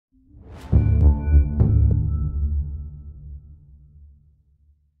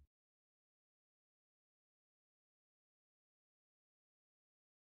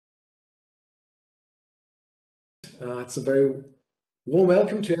It's a very warm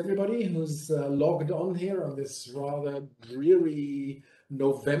welcome to everybody who's logged on here on this rather dreary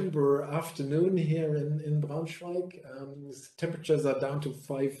November afternoon here in Braunschweig. Temperatures are down to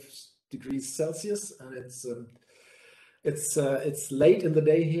 5 degrees Celsius, and it's late in the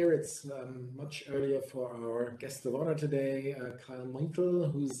day here. It's much earlier for our guest of honor today, Kyle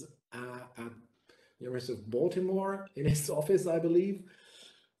Meikle, who's at University of Baltimore in his office, I believe.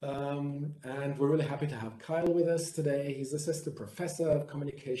 And we're really happy to have Kyle with us today. He's assistant professor of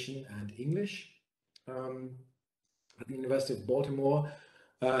communication and English at the University of Baltimore.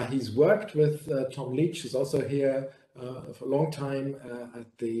 He's worked with Tom Leach, who's also here for a long time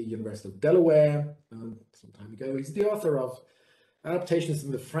at the University of Delaware some time ago. He's the author of Adaptations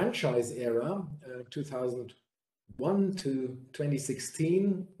in the Franchise Era, 2001 to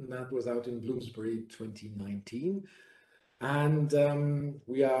 2016, and that was out in Bloomsbury 2019. And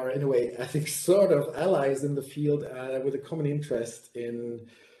we are, in a way, I think, sort of allies in the field with a common interest in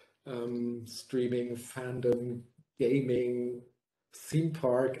streaming, fandom, gaming, theme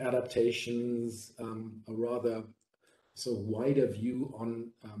park adaptations, a rather wider view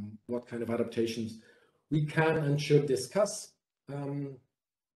on what kind of adaptations we can and should discuss. Warm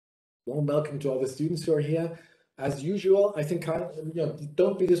welcome to all the students who are here. As usual, I think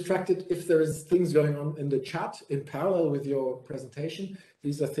don't be distracted if there is things going on in the chat in parallel with your presentation.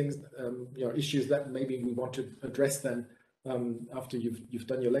 These are things, issues that maybe we want to address then after you've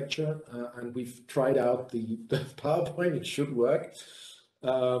done your lecture. And we've tried out the PowerPoint; it should work.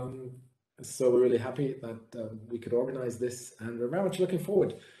 So we're really happy that we could organize this, and we're very much looking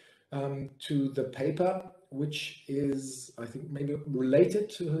forward to the paper, which is, I think, maybe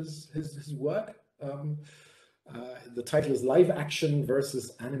related to his work. The title is Live Action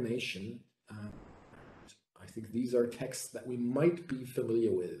versus Animation. I think these are texts that we might be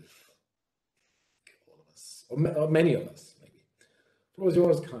familiar with, all of us, or many of us, maybe. The floor is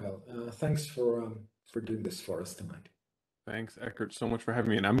yours, Kyle. Thanks for doing this for us tonight. Thanks, Eckert, so much for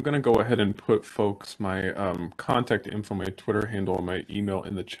having me. And I'm going to go ahead and put folks my contact info, my Twitter handle, and my email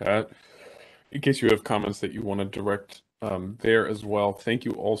in the chat, in case you have comments that you want to direct there as well. Thank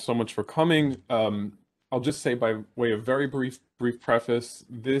you all so much for coming. I'll just say, by way of very brief preface,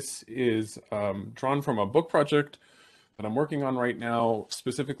 this is drawn from a book project that I'm working on right now,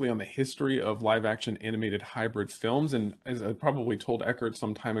 specifically on the history of live-action animated hybrid films. And as I probably told Eckert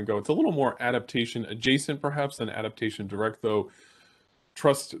some time ago, it's a little more adaptation adjacent, perhaps, than adaptation direct, though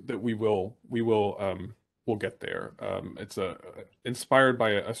trust that we'll get there. It's inspired by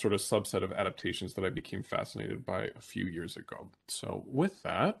a sort of subset of adaptations that I became fascinated by a few years ago. So with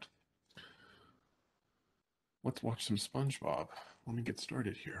that, let's watch some SpongeBob. Let me get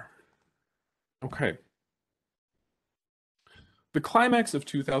started here. Okay. The climax of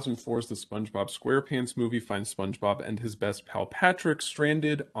 2004's The SpongeBob SquarePants movie finds SpongeBob and his best pal Patrick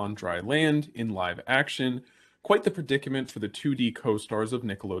stranded on dry land in live action. Quite the predicament for the 2D co-stars of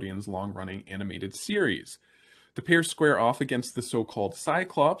Nickelodeon's long-running animated series. The pair square off against the so-called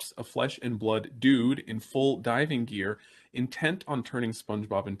Cyclops, a flesh and blood dude in full diving gear, intent on turning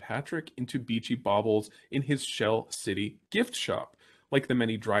SpongeBob and Patrick into beachy baubles in his Shell City gift shop, like the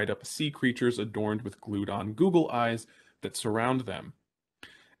many dried-up sea creatures adorned with glued-on Google eyes that surround them.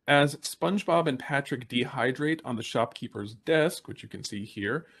 As SpongeBob and Patrick dehydrate on the shopkeeper's desk, which you can see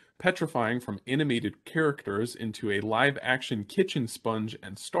here, petrifying from animated characters into a live-action kitchen sponge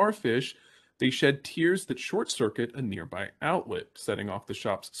and starfish, they shed tears that short-circuit a nearby outlet, setting off the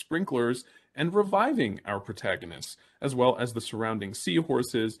shop's sprinklers and reviving our protagonists, as well as the surrounding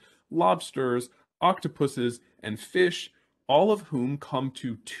seahorses, lobsters, octopuses, and fish, all of whom come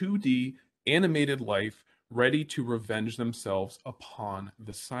to 2D animated life, ready to revenge themselves upon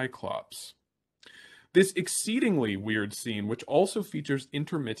the Cyclops. This exceedingly weird scene, which also features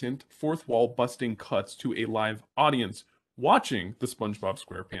intermittent fourth wall busting cuts to a live audience watching the SpongeBob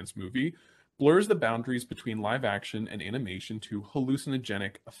SquarePants movie, blurs the boundaries between live action and animation to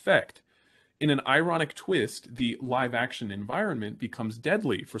hallucinogenic effect. In an ironic twist, the live action environment becomes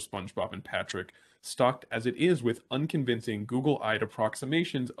deadly for SpongeBob and Patrick, stocked as it is with unconvincing Google-eyed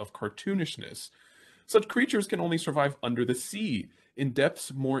approximations of cartoonishness. Such creatures can only survive under the sea, in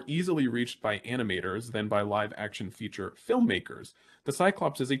depths more easily reached by animators than by live-action feature filmmakers. The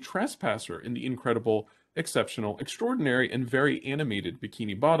Cyclops is a trespasser in the incredible, exceptional, extraordinary, and very animated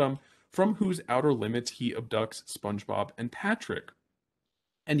Bikini Bottom, from whose outer limits he abducts SpongeBob and Patrick.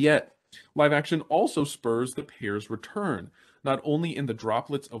 And yet, live action also spurs the pair's return, not only in the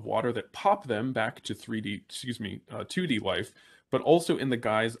droplets of water that pop them back to 2D life, but also in the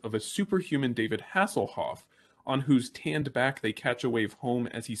guise of a superhuman David Hasselhoff, on whose tanned back they catch a wave home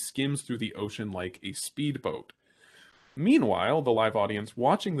as he skims through the ocean like a speedboat. Meanwhile, the live audience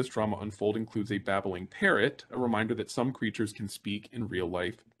watching this drama unfold includes a babbling parrot, a reminder that some creatures can speak in real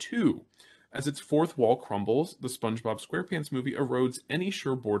life too. As its fourth wall crumbles, the SpongeBob SquarePants movie erodes any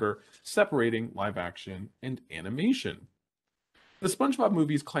sure border separating live action and animation. The SpongeBob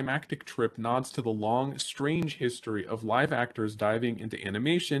movie's climactic trip nods to the long, strange history of live actors diving into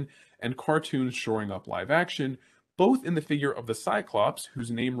animation and cartoons shoring up live action, both in the figure of the Cyclops,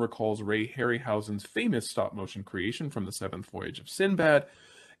 whose name recalls Ray Harryhausen's famous stop motion creation from the Seventh Voyage of Sinbad,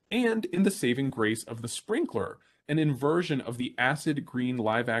 and in the saving grace of the Sprinkler, an inversion of the acid green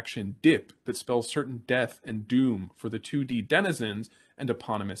live action dip that spells certain death and doom for the 2D denizens and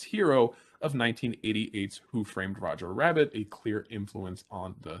eponymous hero of 1988's Who Framed Roger Rabbit, a clear influence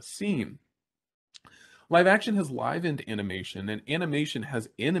on the scene. Live action has livened animation, and animation has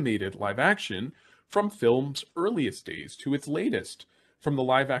animated live action from film's earliest days to its latest. From the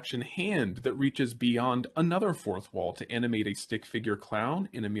live action hand that reaches beyond another fourth wall to animate a stick figure clown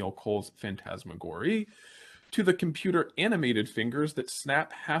in Emile Cole's Phantasmagorie, to the computer animated fingers that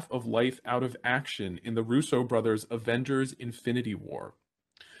snap half of life out of action in the Russo brothers' Avengers Infinity War.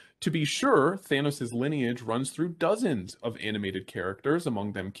 To be sure, Thanos' lineage runs through dozens of animated characters,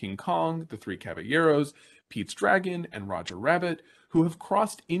 among them King Kong, the Three Caballeros, Pete's Dragon, and Roger Rabbit, who have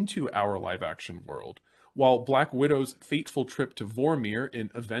crossed into our live-action world, while Black Widow's fateful trip to Vormir in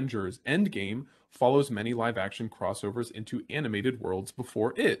Avengers Endgame follows many live-action crossovers into animated worlds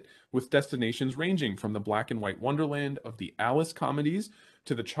before it, with destinations ranging from the black and white wonderland of the Alice comedies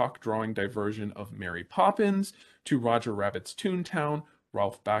to the chalk-drawing diversion of Mary Poppins, to Roger Rabbit's Toontown,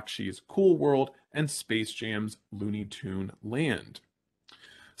 Ralph Bakshi's Cool World, and Space Jam's Looney Tune Land.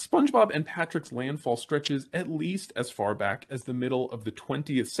 SpongeBob and Patrick's landfall stretches at least as far back as the middle of the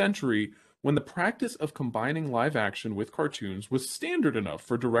 20th century, when the practice of combining live action with cartoons was standard enough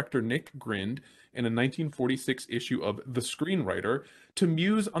for director Nick Grind in a 1946 issue of The Screenwriter to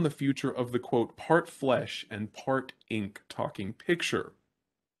muse on the future of the quote, part flesh and part ink talking picture.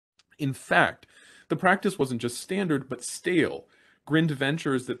 In fact, the practice wasn't just standard, but stale. Grind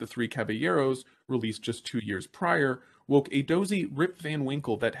ventures that the Three Caballeros, released just 2 years prior, woke a dozy Rip Van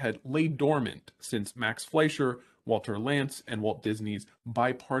Winkle that had laid dormant since Max Fleischer, Walter Lantz, and Walt Disney's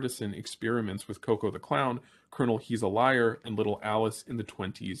bipartisan experiments with Coco the Clown, Colonel He's a Liar, and Little Alice in the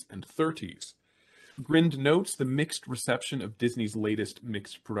 20s and 30s. Grind notes the mixed reception of Disney's latest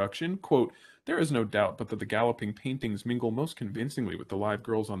mixed production. Quote, "There is no doubt but that the galloping paintings mingle most convincingly with the live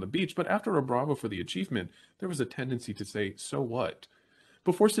girls on the beach, but after a bravo for the achievement, there was a tendency to say, so what?"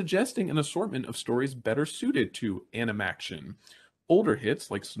 Before suggesting an assortment of stories better suited to animaction. Older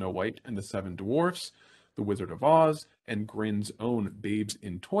hits like Snow White and the Seven Dwarfs, The Wizard of Oz, and Grind's own Babes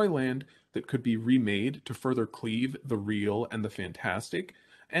in Toyland that could be remade to further cleave the real and the fantastic,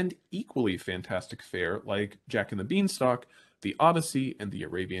 and equally fantastic fare like Jack and the Beanstalk, The Odyssey, and The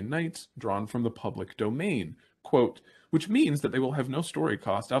Arabian Nights, drawn from the public domain. Quote, which means that they will have no story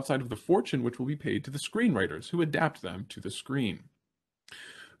cost outside of the fortune which will be paid to the screenwriters who adapt them to the screen.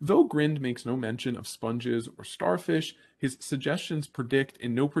 Though Grind makes no mention of sponges or starfish, his suggestions predict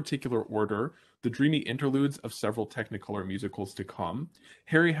in no particular order the dreamy interludes of several Technicolor musicals to come,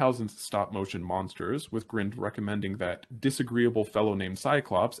 Harryhausen's stop-motion monsters, with Grind recommending that disagreeable fellow named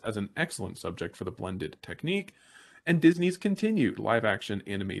Cyclops as an excellent subject for the blended technique, and Disney's continued live-action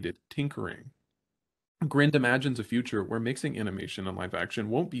animated tinkering. Grind imagines a future where mixing animation and live action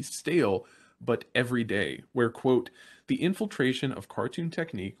won't be stale, but every day, where, quote, the infiltration of cartoon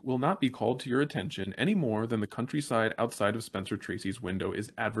technique will not be called to your attention any more than the countryside outside of Spencer Tracy's window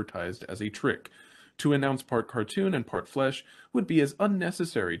is advertised as a trick. To announce part cartoon and part flesh would be as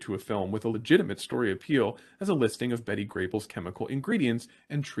unnecessary to a film with a legitimate story appeal as a listing of Betty Grable's chemical ingredients,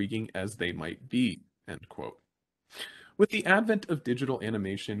 intriguing as they might be, end quote. With the advent of digital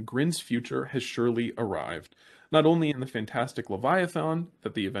animation, Grind's future has surely arrived, not only in the fantastic Leviathan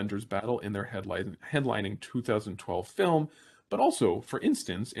that the Avengers battle in their headlining 2012 film, but also, for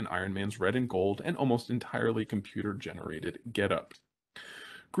instance, in Iron Man's red and gold and almost entirely computer-generated getup.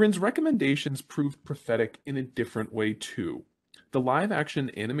 Grind's recommendations proved prophetic in a different way too. The live-action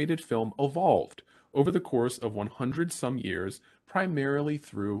animated film evolved over the course of 100-some years, primarily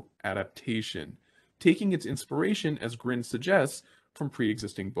through adaptation, taking its inspiration, as Grind suggests, from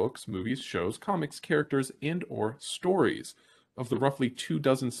pre-existing books, movies, shows, comics, characters, and or stories. Of the roughly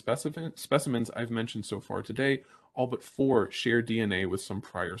 24 specimens I've mentioned so far today, all but 4 share DNA with some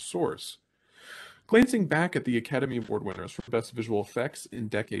prior source. Glancing back at the Academy Award winners for Best Visual Effects in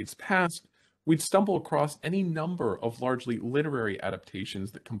decades past, we'd stumble across any number of largely literary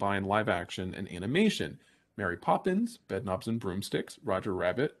adaptations that combine live action and animation, Mary Poppins, Bedknobs and Broomsticks, Roger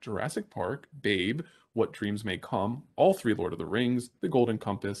Rabbit, Jurassic Park, Babe, What Dreams May Come, all three Lord of the Rings, The Golden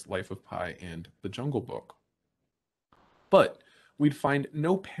Compass, Life of Pi, and The Jungle Book. But we'd find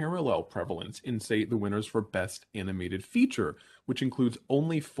no parallel prevalence in, say, the winners for Best Animated Feature, which includes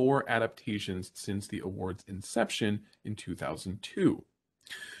only 4 adaptations since the award's inception in 2002.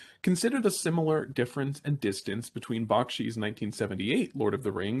 Consider the similar difference and distance between Bakshi's 1978 Lord of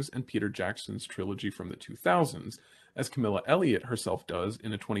the Rings and Peter Jackson's trilogy from the 2000s, as Camilla Elliott herself does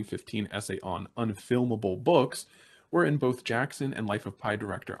in a 2015 essay on unfilmable books, wherein both Jackson and Life of Pi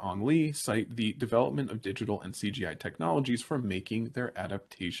director Ang Lee cite the development of digital and CGI technologies for making their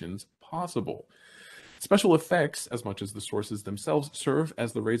adaptations possible. Special effects, as much as the sources themselves, serve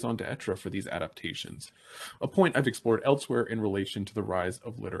as the raison d'etre for these adaptations, a point I've explored elsewhere in relation to the rise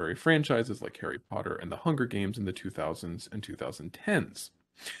of literary franchises like Harry Potter and The Hunger Games in the 2000s and 2010s.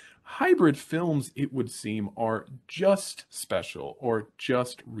 Hybrid films, it would seem, are just special or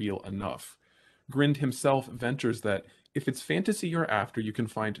just real enough. Grind himself ventures that if it's fantasy you're after, you can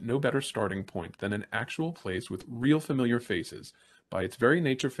find no better starting point than an actual place with real familiar faces. By its very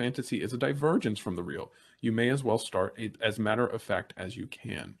nature, fantasy is a divergence from the real. You may as well start as matter of fact as you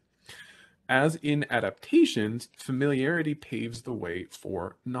can. As in adaptations, familiarity paves the way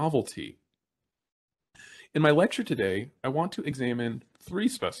for novelty. In my lecture today, I want to examine 3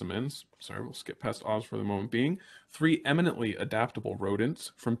 specimens, we'll skip past Oz for the moment being, 3 eminently adaptable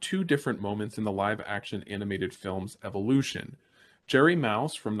rodents from 2 different moments in the live-action animated film's evolution. Jerry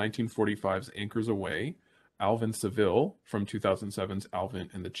Mouse from 1945's Anchors Aweigh, Alvin Seville from 2007's Alvin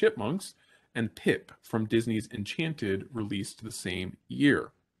and the Chipmunks, and Pip from Disney's Enchanted, released the same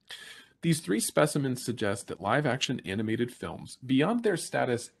year. These 3 specimens suggest that live-action animated films, beyond their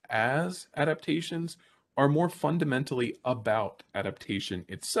status as adaptations, are more fundamentally about adaptation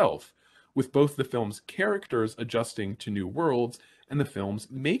itself, with both the film's characters adjusting to new worlds and the film's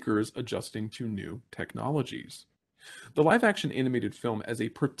makers adjusting to new technologies. The live-action animated film as a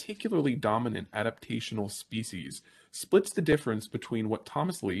particularly dominant adaptational species splits the difference between what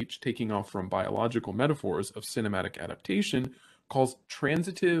Thomas Leach, taking off from biological metaphors of cinematic adaptation, calls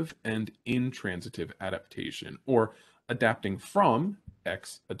transitive and intransitive adaptation, or adapting from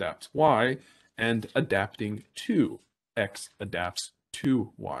X adapts Y, and adapting to X adapts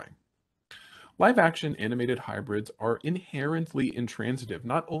to Y. Live-action animated hybrids are inherently intransitive,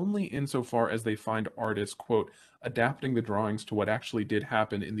 not only insofar as they find artists, quote, adapting the drawings to what actually did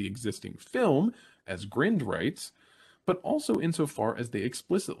happen in the existing film, as Grind writes, but also insofar as they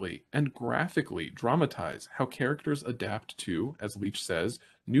explicitly and graphically dramatize how characters adapt to, as Leach says,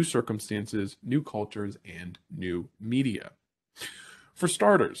 new circumstances, new cultures, and new media. For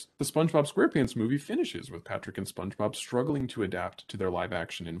starters, the SpongeBob SquarePants movie finishes with Patrick and SpongeBob struggling to adapt to their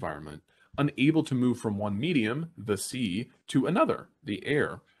live-action environment, unable to move from one medium, the sea, to another, the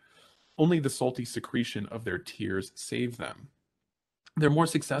air. Only the salty secretion of their tears save them. They're more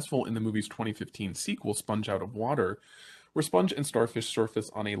successful in the movie's 2015 sequel, Sponge Out of Water, where Sponge and Starfish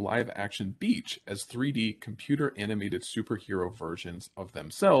surface on a live-action beach as 3D computer-animated superhero versions of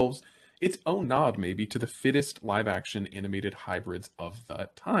themselves, its own nod maybe to the fittest live-action animated hybrids of the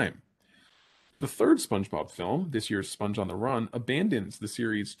time. The third SpongeBob film, this year's Sponge on the Run, abandons the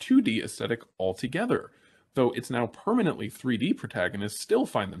series' 2D aesthetic altogether, though its now permanently 3D protagonists still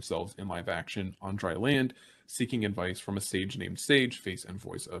find themselves in live action on dry land, seeking advice from a sage named Sage, face and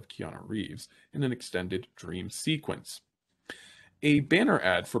voice of Keanu Reeves, in an extended dream sequence. A banner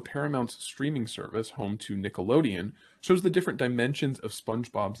ad for Paramount's streaming service, home to Nickelodeon, shows the different dimensions of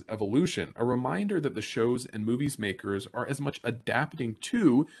SpongeBob's evolution, a reminder that the show's and movies' makers are as much adapting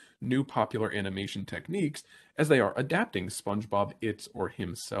to new popular animation techniques as they are adapting SpongeBob its or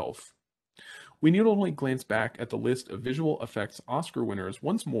himself. We need only glance back at the list of visual effects Oscar winners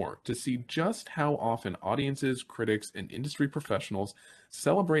once more to see just how often audiences, critics, and industry professionals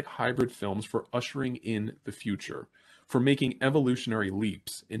celebrate hybrid films for ushering in the future, for making evolutionary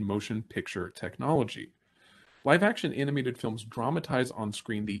leaps in motion picture technology. Live-action animated films dramatize on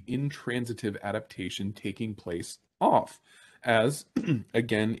screen the intransitive adaptation taking place off, as,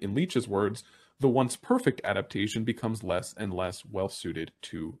 again in Leach's words, the once perfect adaptation becomes less and less well-suited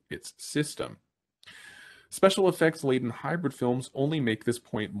to its system. Special effects-laden hybrid films only make this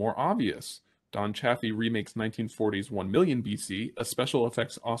point more obvious. Don Chaffee remakes 1940's 1 Million BC, a special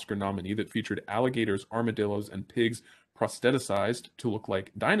effects Oscar nominee that featured alligators, armadillos, and pigs prostheticized to look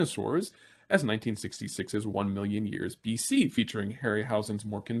like dinosaurs, as 1966's 1 Million Years BC, featuring Harryhausen's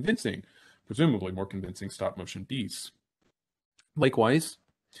more convincing, presumably more convincing stop-motion beasts. Likewise,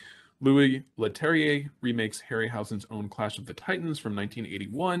 Louis Leterrier remakes Harryhausen's own Clash of the Titans from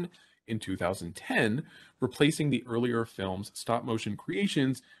 1981 in 2010, replacing the earlier film's stop-motion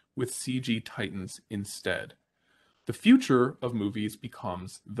creations with CG titans instead. The future of movies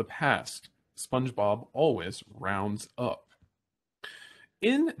becomes the past. SpongeBob always rounds up.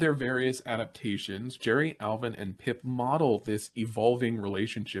 In their various adaptations, Jerry, Alvin, and Pip model this evolving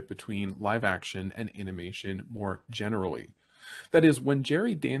relationship between live action and animation more generally. That is, when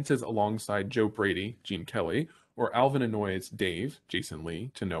Jerry dances alongside Joe Brady, Gene Kelly, or Alvin annoys Dave, Jason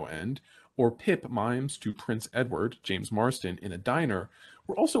Lee, to no end, or Pip mimes to Prince Edward, James Marston, in a diner,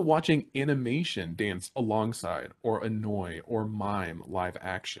 we're also watching animation dance alongside, or annoy, or mime live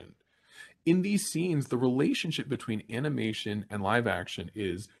action. In these scenes, the relationship between animation and live action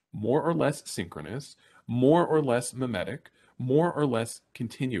is more or less synchronous, more or less mimetic, more or less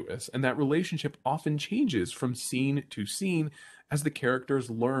continuous, and that relationship often changes from scene to scene as the characters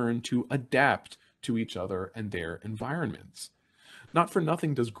learn to adapt to each other and their environments. Not for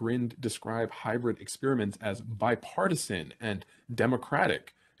nothing does Grind describe hybrid experiments as bipartisan and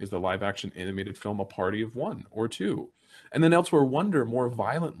democratic. Is the live action animated film a party of one or two? And then elsewhere wonder more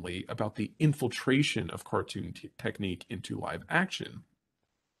violently about the infiltration of cartoon technique into live action.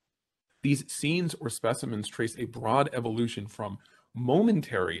 These scenes or specimens trace a broad evolution from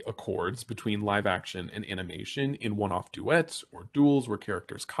momentary accords between live action and animation in one-off duets or duels where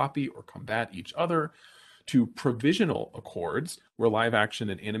characters copy or combat each other, to provisional accords where live action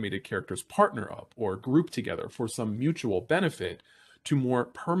and animated characters partner up or group together for some mutual benefit, to more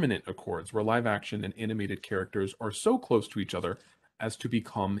permanent accords where live action and animated characters are so close to each other as to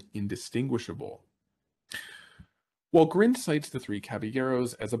become indistinguishable. While Grind cites the Three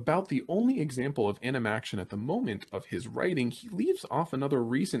Caballeros as about the only example of animaction at the moment of his writing, he leaves off another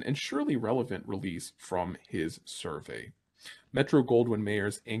recent and surely relevant release from his survey.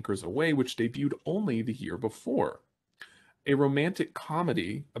 Metro-Goldwyn-Mayer's Anchors Aweigh, which debuted only the year before. A romantic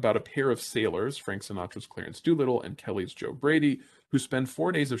comedy about a pair of sailors, Frank Sinatra's Clarence Doolittle and Kelly's Joe Brady, who spend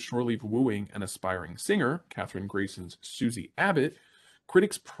 4 days of shore leave wooing an aspiring singer, Katherine Grayson's Susie Abbott.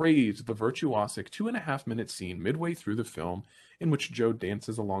 Critics praised the virtuosic 2.5-minute scene midway through the film in which Joe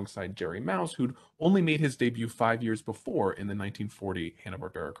dances alongside Jerry Mouse, who'd only made his debut 5 years before in the 1940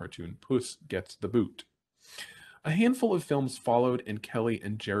 Hanna-Barbera cartoon Puss Gets the Boot. A handful of films followed in Kelly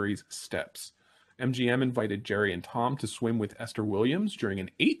and Jerry's steps. MGM invited Jerry and Tom to swim with Esther Williams during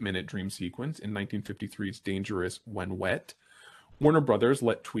an 8-minute dream sequence in 1953's Dangerous When Wet. Warner Brothers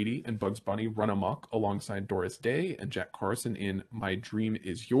let Tweety and Bugs Bunny run amok alongside Doris Day and Jack Carson in My Dream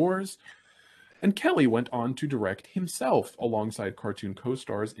Is Yours. And Kelly went on to direct himself alongside cartoon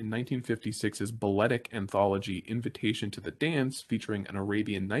co-stars in 1956's balletic anthology Invitation to the Dance, featuring an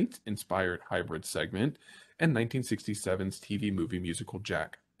Arabian Nights-inspired hybrid segment, and 1967's TV movie musical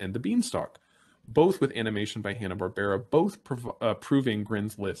Jack and the Beanstalk, both with animation by Hanna-Barbera, both proving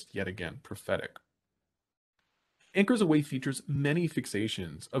Grind's list yet again prophetic. Anchors Aweigh features many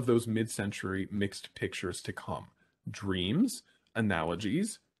fixations of those mid-century mixed pictures to come: dreams,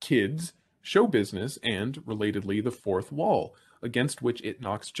 analogies, kids, show business, and, relatedly, the fourth wall, against which it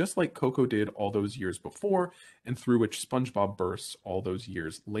knocks just like Coco did all those years before, and through which SpongeBob bursts all those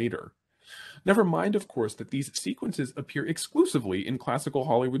years later. Never mind, of course, that these sequences appear exclusively in classical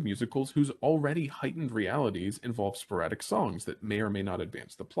Hollywood musicals whose already heightened realities involve sporadic songs that may or may not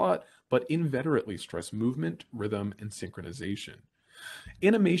advance the plot, but inveterately stress movement, rhythm, and synchronization.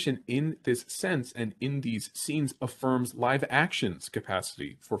 Animation in this sense and in these scenes affirms live action's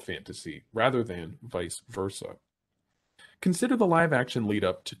capacity for fantasy, rather than vice versa. Consider the live action lead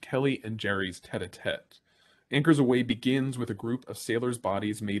up to Kelly and Jerry's tete-a-tete. Anchors Aweigh begins with a group of sailors'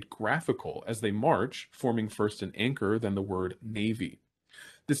 bodies made graphical as they march, forming first an anchor, then the word Navy.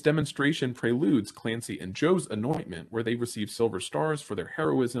 This demonstration preludes Clancy and Joe's anointment, where they receive silver stars for their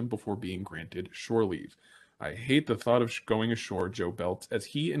heroism before being granted shore leave. I hate the thought of going ashore, Joe belts, as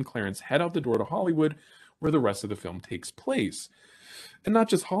he and Clarence head out the door to Hollywood, where the rest of the film takes place. And not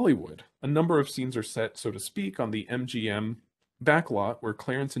just Hollywood. A number of scenes are set, so to speak, on the MGM backlot, where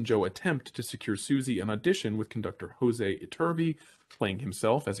Clarence and Joe attempt to secure Susie an audition with conductor Jose Iturbi, playing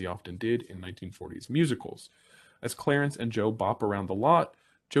himself as he often did in 1940s musicals. As Clarence and Joe bop around the lot,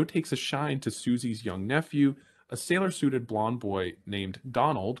 Joe takes a shine to Susie's young nephew, a sailor-suited blonde boy named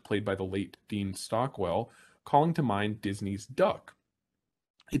Donald, played by the late Dean Stockwell, calling to mind Disney's Duck.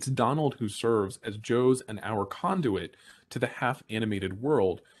 It's Donald who serves as Joe's and our conduit to the half-animated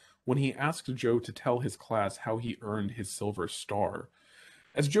world, when he asks Joe to tell his class how he earned his silver star.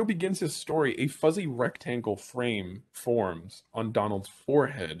 As Joe begins his story, a fuzzy rectangle frame forms on Donald's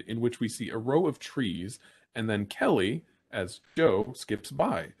forehead, in which we see a row of trees, and then Kelly, as Joe, skips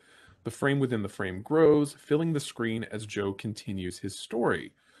by. The frame within the frame grows, filling the screen as Joe continues his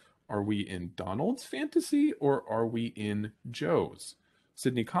story. Are we in Donald's fantasy or are we in Joe's?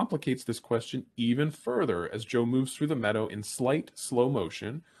 Sydney complicates this question even further as Joe moves through the meadow in slight slow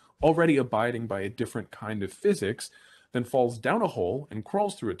motion, already abiding by a different kind of physics, then falls down a hole and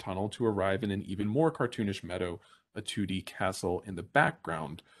crawls through a tunnel to arrive in an even more cartoonish meadow, a 2D castle in the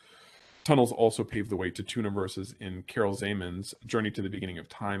background. Tunnels also pave the way to Tooniverses in Carol Zamen's Journey to the Beginning of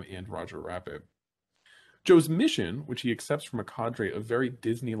Time and Roger Rabbit. Joe's mission, which he accepts from a cadre of very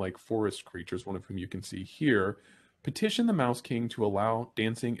Disney-like forest creatures, one of whom you can see here, petition the Mouse King to allow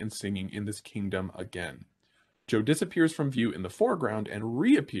dancing and singing in this kingdom again. Joe disappears from view in the foreground and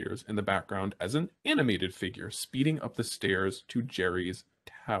reappears in the background as an animated figure, speeding up the stairs to Jerry's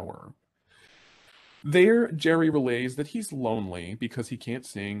tower. There, Jerry relays that he's lonely because he can't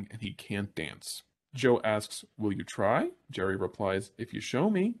sing and he can't dance. Joe asks, "Will you try?" Jerry replies, "If you show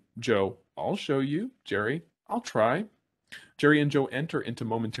me." Joe, "I'll show you." Jerry, "I'll try." Jerry and Joe enter into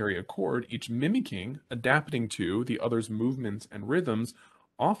momentary accord, each mimicking, adapting to the other's movements and rhythms,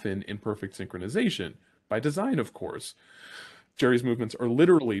 often in perfect synchronization, by design, of course. Jerry's movements are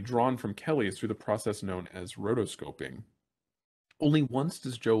literally drawn from Kelly's through the process known as rotoscoping. Only once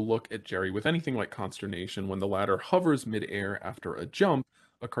does Joe look at Jerry with anything like consternation when the latter hovers midair after a jump,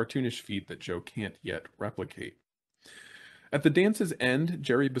 a cartoonish feat that Joe can't yet replicate. At the dance's end,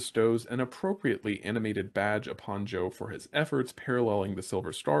 Jerry bestows an appropriately animated badge upon Joe for his efforts, paralleling the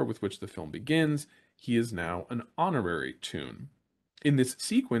silver star with which the film begins. He is now an honorary Toon. In this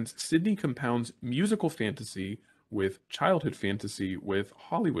sequence, Sydney compounds musical fantasy with childhood fantasy with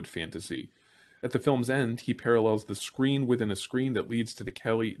Hollywood fantasy. At the film's end, he parallels the screen within a screen that leads to the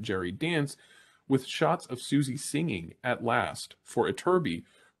Kelly-Jerry dance with shots of Susie singing at last for Iturbi,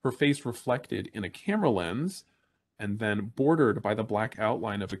 her face reflected in a camera lens and then bordered by the black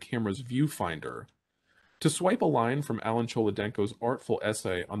outline of a camera's viewfinder. To swipe a line from Alan Cholodenko's artful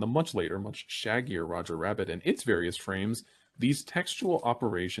essay on the much later, much shaggier Roger Rabbit and its various frames, these textual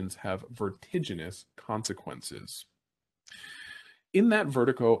operations have vertiginous consequences. In that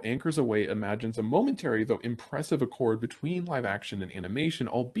vertigo, Anchors Away imagines a momentary, though impressive, accord between live action and animation,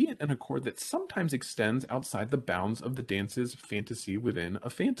 albeit an accord that sometimes extends outside the bounds of the dance's fantasy within a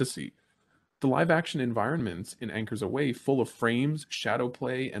fantasy. The live action environments in Anchors Away, full of frames, shadow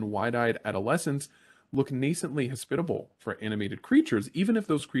play, and wide eyed adolescents, look nascently hospitable for animated creatures, even if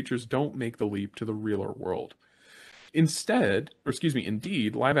those creatures don't make the leap to the realer world.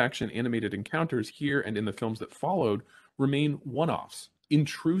 Indeed, live action animated encounters here and in the films that followed remain one-offs,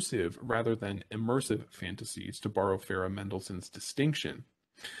 intrusive rather than immersive fantasies, to borrow Farah Mendelssohn's distinction.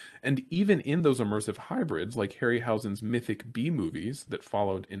 And even in those immersive hybrids, like Harryhausen's mythic B movies that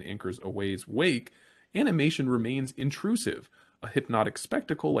followed in Anchors Away's wake, animation remains intrusive, a hypnotic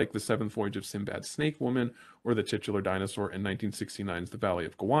spectacle like The Seventh Voyage of Sinbad's Snake Woman or the titular dinosaur in 1969's The Valley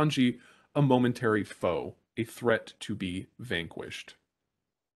of Gwangi, a momentary foe, a threat to be vanquished.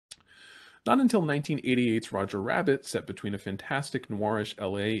 Not until 1988's Roger Rabbit, set between a fantastic noirish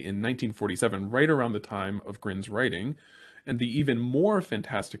LA in 1947, right around the time of Grin's writing, and the even more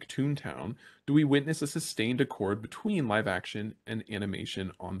fantastic Toontown, do we witness a sustained accord between live action and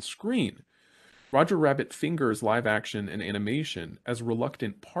animation on screen. Roger Rabbit fingers live action and animation as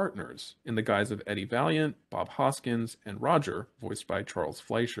reluctant partners in the guise of Eddie Valiant, Bob Hoskins, and Roger, voiced by Charles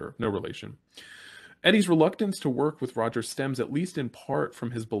Fleischer, no relation. Eddie's reluctance to work with Roger stems at least in part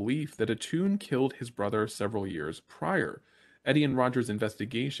from his belief that a Toon killed his brother several years prior. Eddie and Roger's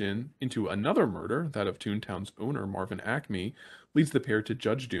investigation into another murder, that of Toontown's owner Marvin Acme, leads the pair to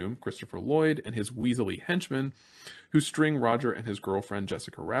Judge Doom, Christopher Lloyd, and his weaselly henchmen, who string Roger and his girlfriend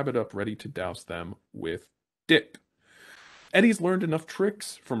Jessica Rabbit up, ready to douse them with dip. Eddie's learned enough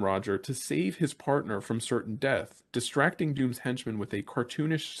tricks from Roger to save his partner from certain death, distracting Doom's henchmen with a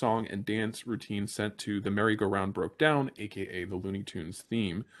cartoonish song and dance routine sent to The Merry-Go-Round Broke Down, aka the Looney Tunes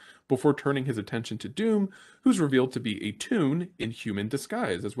theme, before turning his attention to Doom, who's revealed to be a Toon in human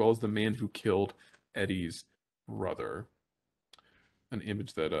disguise, as well as the man who killed Eddie's brother. An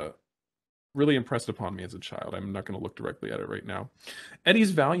image that really impressed upon me as a child. I'm not going to look directly at it right now.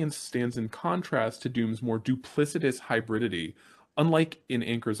 Eddie's valiance stands in contrast to Doom's more duplicitous hybridity. Unlike in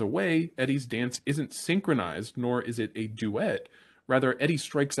Anchors Away, Eddie's dance isn't synchronized, nor is it a duet. Rather, Eddie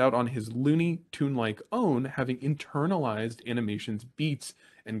strikes out on his Looney Tune-like own, having internalized animation's beats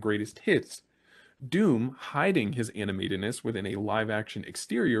and greatest hits. Doom, hiding his animatedness within a live-action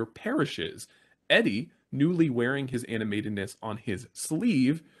exterior, perishes. Eddie, newly wearing his animatedness on his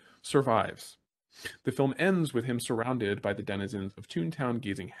sleeve, survives. The film ends with him surrounded by the denizens of Toontown,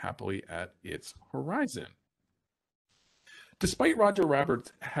 gazing happily at its horizon. Despite Roger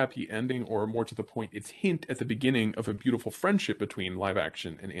Rabbit's happy ending, or more to the point, its hint at the beginning of a beautiful friendship between live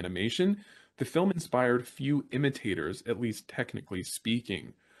action and animation, the film inspired few imitators, at least technically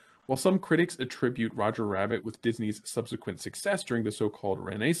speaking. While some critics attribute Roger Rabbit with Disney's subsequent success during the so-called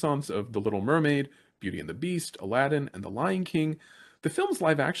renaissance of The Little Mermaid, Beauty and the Beast, Aladdin, and The Lion King, the film's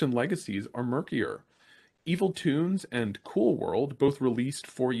live-action legacies are murkier. Evil Toons and Cool World, both released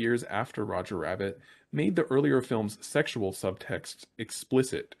 4 years after Roger Rabbit, made the earlier film's sexual subtext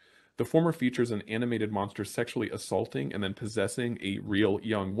explicit. The former features an animated monster sexually assaulting and then possessing a real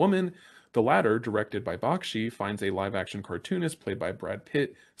young woman. The latter, directed by Bakshi, finds a live-action cartoonist played by Brad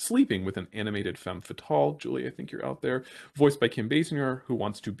Pitt sleeping with an animated femme fatale, Julie, I think you're out there, voiced by Kim Basinger, who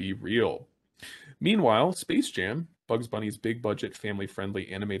wants to be real. Meanwhile, Space Jam, Bugs Bunny's big-budget, family-friendly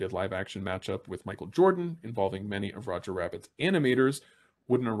animated live-action matchup with Michael Jordan, involving many of Roger Rabbit's animators,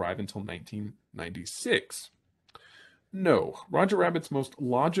 wouldn't arrive until 1996. No, Roger Rabbit's most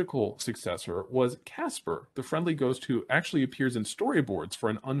logical successor was Casper, the friendly ghost who actually appears in storyboards for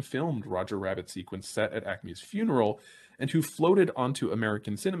an unfilmed Roger Rabbit sequence set at Acme's funeral, and who floated onto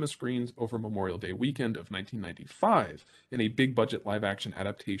American cinema screens over Memorial Day weekend of 1995 in a big-budget live-action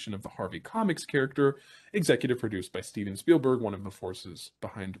adaptation of the Harvey Comics character, executive produced by Steven Spielberg, one of the forces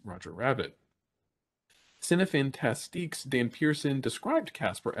behind Roger Rabbit. Cinefantastique's Dan Pearson described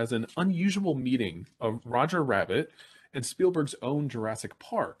Casper as an unusual meeting of Roger Rabbit and Spielberg's own Jurassic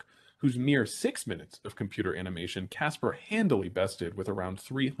Park, whose mere 6 minutes of computer animation Casper handily bested with around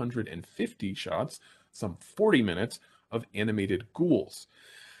 350 shots, some 40 minutes, of animated ghouls.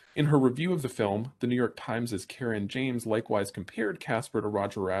 In her review of the film, the New York Times' Karen James likewise compared Casper to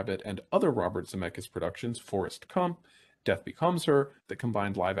Roger Rabbit and other Robert Zemeckis productions, Forrest Gump, Death Becomes Her, that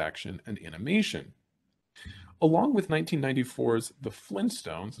combined live action and animation. Along with 1994's The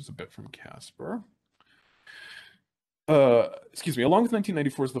Flintstones, this is a bit from Casper. Along with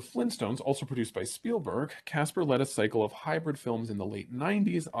 1994's The Flintstones, also produced by Spielberg, Casper led a cycle of hybrid films in the late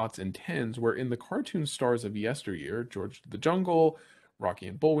 90s, aughts, and tens, wherein the cartoon stars of yesteryear, George the Jungle, Rocky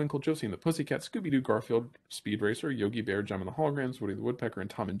and Bullwinkle, Josie and the Pussycat, Scooby-Doo, Garfield, Speed Racer, Yogi Bear, Jem and the Holograms, Woody the Woodpecker, and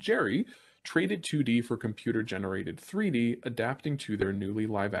Tom and Jerry, traded 2D for computer-generated 3D, adapting to their newly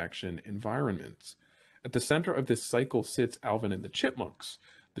live-action environments. At the center of this cycle sits Alvin and the Chipmunks,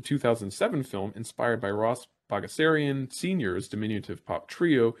 the 2007 film inspired by Ross Bagdasarian Sr.'s diminutive pop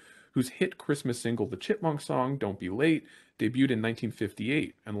trio, whose hit Christmas single The Chipmunk Song, Don't Be Late, debuted in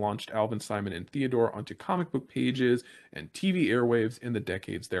 1958 and launched Alvin, Simon, and Theodore onto comic book pages and TV airwaves in the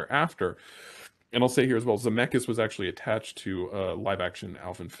decades thereafter. And I'll say here as well, Zemeckis was actually attached to a live-action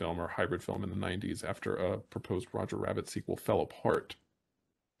Alvin film or hybrid film in the 90s after a proposed Roger Rabbit sequel fell apart.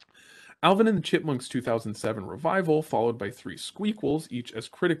 Alvin and the Chipmunks' 2007 revival, followed by 3 squeakquels, each as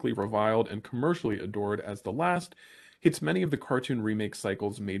critically reviled and commercially adored as the last, hits many of the cartoon remake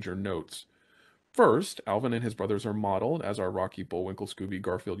cycle's major notes. First, Alvin and his brothers are modeled, as are Rocky, Bullwinkle, Scooby,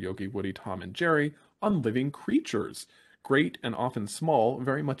 Garfield, Yogi, Woody, Tom, and Jerry, on living creatures. Great and often small,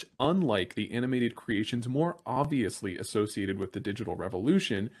 very much unlike the animated creations more obviously associated with the digital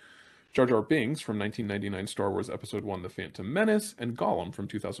revolution, Jar Jar Binks from 1999 Star Wars Episode I The Phantom Menace, and Gollum from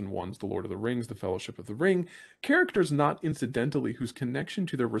 2001's The Lord of the Rings The Fellowship of the Ring, characters not incidentally whose connection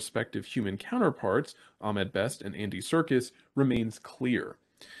to their respective human counterparts, Ahmed Best and Andy Serkis, remains clear.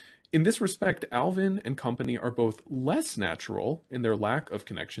 In this respect, Alvin and company are both less natural in their lack of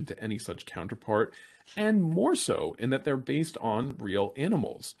connection to any such counterpart, and more so in that they're based on real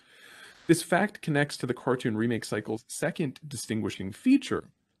animals. This fact connects to the cartoon remake cycle's second distinguishing feature,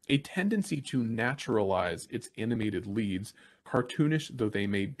 a tendency to naturalize its animated leads, cartoonish though they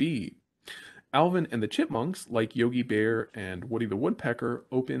may be. Alvin and the Chipmunks, like Yogi Bear and Woody the Woodpecker,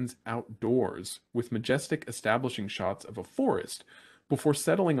 opens outdoors, with majestic establishing shots of a forest, before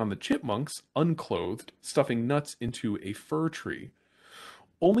settling on the Chipmunks, unclothed, stuffing nuts into a fir tree.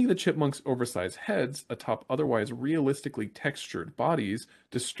 Only the Chipmunks' oversized heads, atop otherwise realistically textured bodies,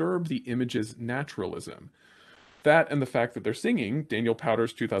 disturb the image's naturalism. That and the fact that they're singing Daniel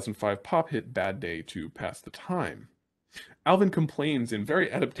Powter's 2005 pop hit Bad Day to pass the time. Alvin complains in very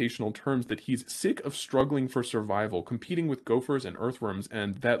adaptational terms that he's sick of struggling for survival, competing with gophers and earthworms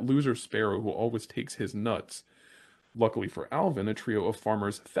and that loser sparrow who always takes his nuts. Luckily for Alvin, a trio of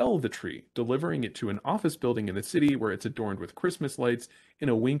farmers fell the tree, delivering it to an office building in the city where it's adorned with Christmas lights in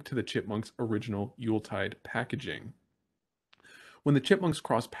a wink to the Chipmunks' original Yuletide packaging. When the Chipmunks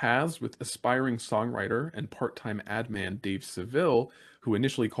cross paths with aspiring songwriter and part-time ad man Dave Seville, who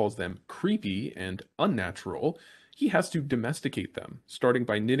initially calls them creepy and unnatural, he has to domesticate them, starting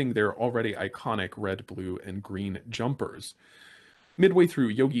by knitting their already iconic red, blue, and green jumpers. Midway through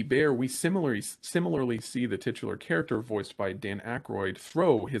Yogi Bear, we similarly see the titular character, voiced by Dan Aykroyd,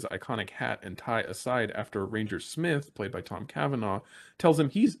 throw his iconic hat and tie aside after Ranger Smith, played by Tom Cavanaugh, tells him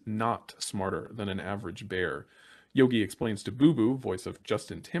he's not smarter than an average bear. Yogi explains to Boo Boo, voice of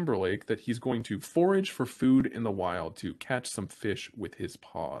Justin Timberlake, that he's going to forage for food in the wild to catch some fish with his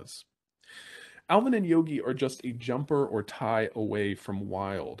paws. Alvin and Yogi are just a jumper or tie away from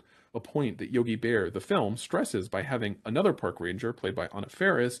wild, a point that Yogi Bear, the film, stresses by having another park ranger, played by Anna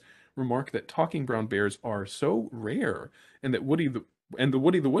Faris, remark that talking brown bears are so rare, and that the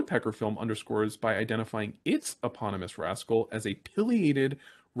Woody the Woodpecker film underscores by identifying its eponymous rascal as a pileated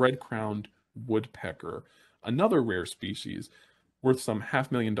red-crowned woodpecker, another rare species worth some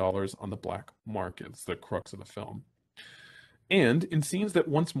 $500,000 on the black market. It's the crux of the film. And in scenes that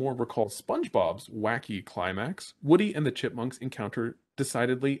once more recall SpongeBob's wacky climax, Woody and the Chipmunks encounter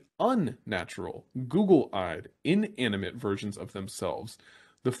decidedly unnatural, Google-eyed, inanimate versions of themselves.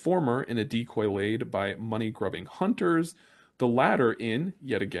 The former in a decoy laid by money-grubbing hunters, the latter in,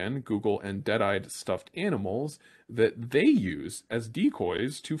 yet again, Google and dead-eyed stuffed animals that they use as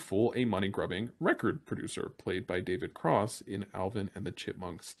decoys to fool a money-grubbing record producer, played by David Cross in Alvin and the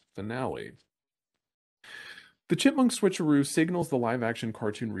Chipmunks finale. The Chipmunk switcheroo signals the live-action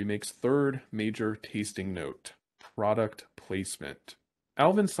cartoon remake's third major tasting note: product placement.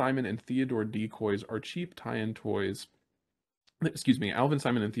 Alvin, Simon, and Theodore decoys are cheap tie-in toys. Alvin,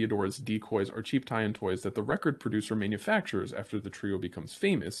 Simon, and Theodore's decoys are cheap tie-in toys that the record producer manufactures after the trio becomes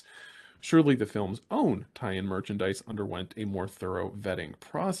famous. Surely the film's own tie-in merchandise underwent a more thorough vetting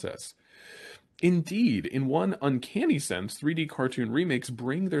process. Indeed, in one uncanny sense, 3D cartoon remakes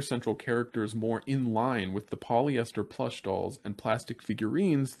bring their central characters more in line with the polyester plush dolls and plastic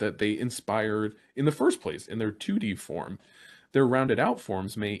figurines that they inspired in the first place in their 2D form. Their rounded out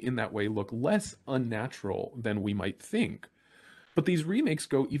forms may in that way look less unnatural than we might think. But these remakes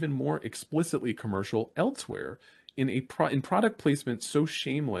go even more explicitly commercial elsewhere. In product placement so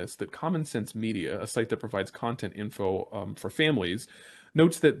shameless that Common Sense Media, a site that provides content info for families,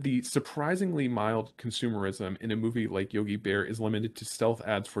 notes that the surprisingly mild consumerism in a movie like Yogi Bear is limited to stealth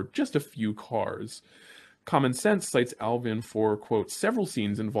ads for just a few cars. Common Sense cites Alvin for, quote, several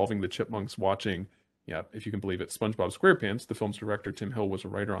scenes involving the Chipmunks watching, yeah, if you can believe it, SpongeBob SquarePants. The film's director, Tim Hill, was a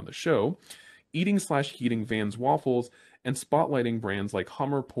writer on the show, eating/heating Vans waffles, and spotlighting brands like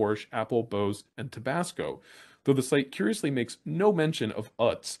Hummer, Porsche, Apple, Bose, and Tabasco, though the site curiously makes no mention of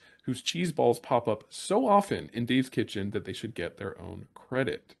Utz, whose cheese balls pop up so often in Dave's Kitchen that they should get their own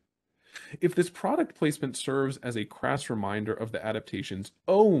credit. If this product placement serves as a crass reminder of the adaptation's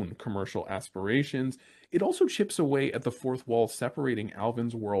own commercial aspirations, it also chips away at the fourth wall separating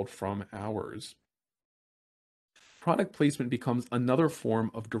Alvin's world from ours. Product placement becomes another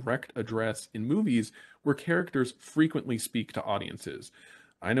form of direct address in movies where characters frequently speak to audiences.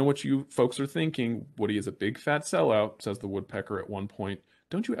 I know what you folks are thinking. Woody is a big fat sellout, says the woodpecker at one point.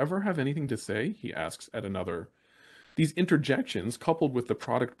 Don't you ever have anything to say? He asks at another. These interjections, coupled with the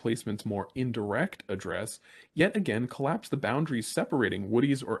product placement's more indirect address, yet again collapse the boundaries separating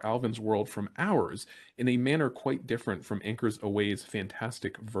Woody's or Alvin's world from ours in a manner quite different from Anchors Away's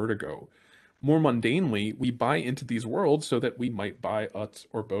fantastic vertigo. More mundanely, we buy into these worlds so that we might buy Utz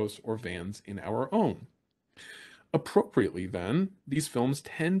or Bose or Vans in our own. Appropriately, then, these films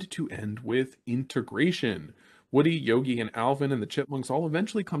tend to end with integration. Woody, Yogi, and Alvin and the Chipmunks all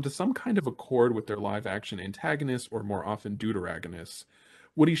eventually come to some kind of accord with their live-action antagonists, or more often deuteragonists.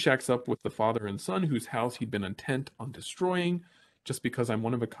 Woody shacks up with the father and son whose house he'd been intent on destroying. Just because I'm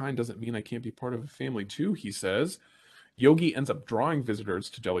one of a kind doesn't mean I can't be part of a family too, he says. Yogi ends up drawing visitors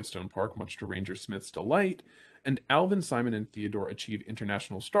to Jellystone Park, much to Ranger Smith's delight, and Alvin, Simon, and Theodore achieve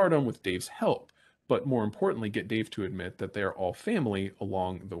international stardom with Dave's help, but more importantly, get Dave to admit that they are all family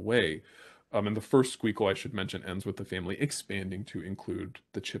along the way. And the first squeakle I should mention ends with the family expanding to include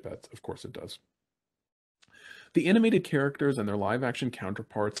the Chipettes. Of course it does. The animated characters and their live-action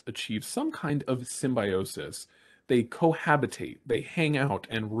counterparts achieve some kind of symbiosis. They cohabitate, they hang out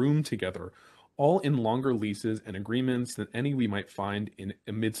and room together, all in longer leases and agreements than any we might find in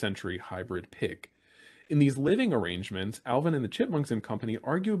a mid-century hybrid pig. In these living arrangements, Alvin and the Chipmunks and Company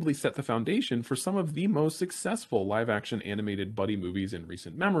arguably set the foundation for some of the most successful live-action animated buddy movies in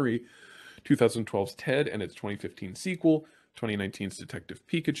recent memory: 2012's Ted and its 2015 sequel, 2019's Detective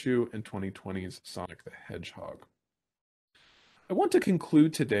Pikachu, and 2020's Sonic the Hedgehog. I want to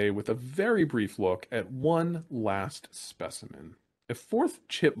conclude today with a very brief look at one last specimen. A fourth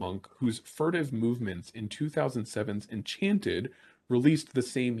chipmunk whose furtive movements in 2007's Enchanted, released the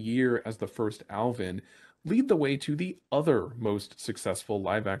same year as the first Alvin, lead the way to the other most successful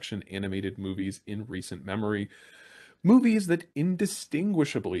live-action animated movies in recent memory. Movies that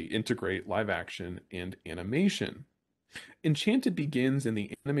indistinguishably integrate live action and animation. Enchanted begins in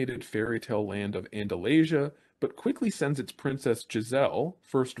the animated fairy tale land of Andalasia, but quickly sends its princess Giselle,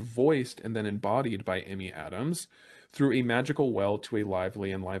 first voiced and then embodied by Amy Adams, through a magical well to a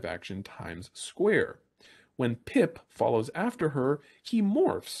lively and live action Times Square. When Pip follows after her, he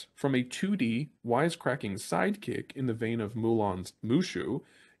morphs from a 2D, wisecracking sidekick in the vein of Mulan's Mushu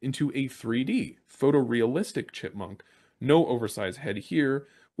into a 3D, photorealistic chipmunk. No oversized head here,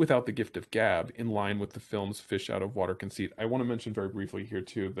 without the gift of gab, in line with the film's fish out of water conceit. I want to mention very briefly here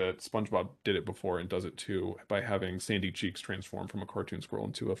too that SpongeBob did it before and does it too by having Sandy Cheeks transform from a cartoon squirrel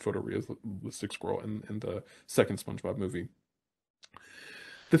into a photorealistic squirrel in the second SpongeBob movie.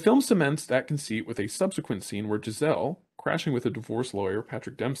 The film cements that conceit with a subsequent scene where Giselle, crashing with a divorce lawyer,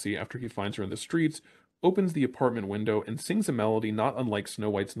 Patrick Dempsey, after he finds her in the streets, opens the apartment window and sings a melody not unlike Snow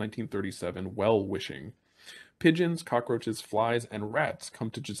White's 1937 Well Wishing. Pigeons, cockroaches, flies, and rats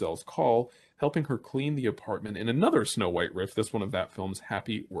come to Giselle's call, helping her clean the apartment in another Snow White riff, this one of that film's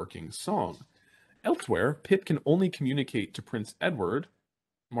happy working song. Elsewhere, Pip can only communicate to Prince Edward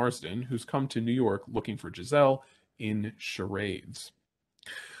Marsden, who's come to New York looking for Giselle, in charades.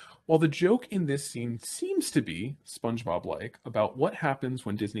 While the joke in this scene seems to be, SpongeBob-like, about what happens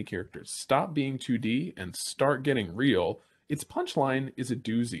when Disney characters stop being 2D and start getting real, its punchline is a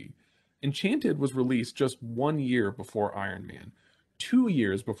doozy. Enchanted was released just 1 year before Iron Man, 2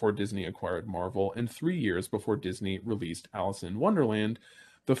 years before Disney acquired Marvel, and 3 years before Disney released Alice in Wonderland,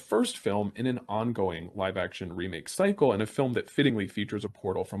 the first film in an ongoing live-action remake cycle, and a film that fittingly features a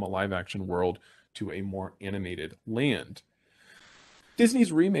portal from a live-action world to a more animated land.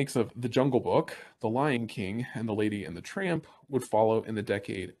 Disney's remakes of The Jungle Book, The Lion King, and The Lady and the Tramp would follow in the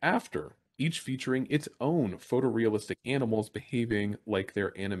decade after, each featuring its own photorealistic animals behaving like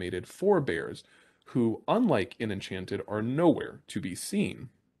their animated forebears, who, unlike in Enchanted, are nowhere to be seen.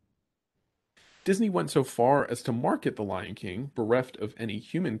 Disney went so far as to market The Lion King, bereft of any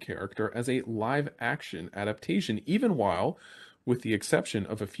human character, as a live-action adaptation, even while, with the exception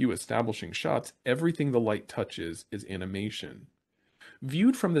of a few establishing shots, everything the light touches is animation.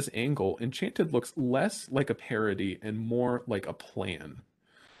 Viewed from this angle, Enchanted looks less like a parody and more like a plan.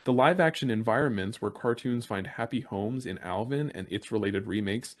 The live-action environments where cartoons find happy homes in Alvin and its related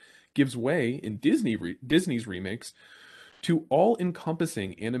remakes gives way, in Disney's remakes, to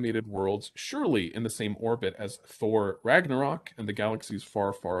all-encompassing animated worlds surely in the same orbit as Thor Ragnarok and the galaxies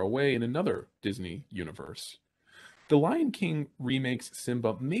far, far away in another Disney universe. The Lion King remake's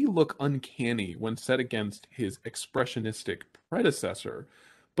Simba may look uncanny when set against his expressionistic predecessor,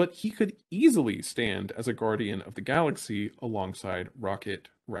 but he could easily stand as a guardian of the galaxy alongside Rocket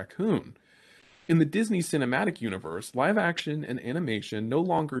Raccoon. In the Disney cinematic universe, live action and animation no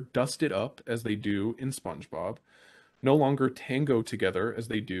longer dust it up as they do in SpongeBob, no longer tango together as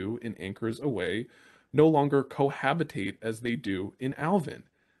they do in Anchors Away, no longer cohabitate as they do in Alvin.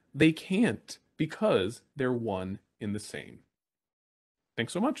 They can't because they're one in the same.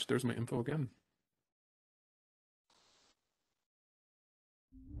 Thanks so much. There's my info again.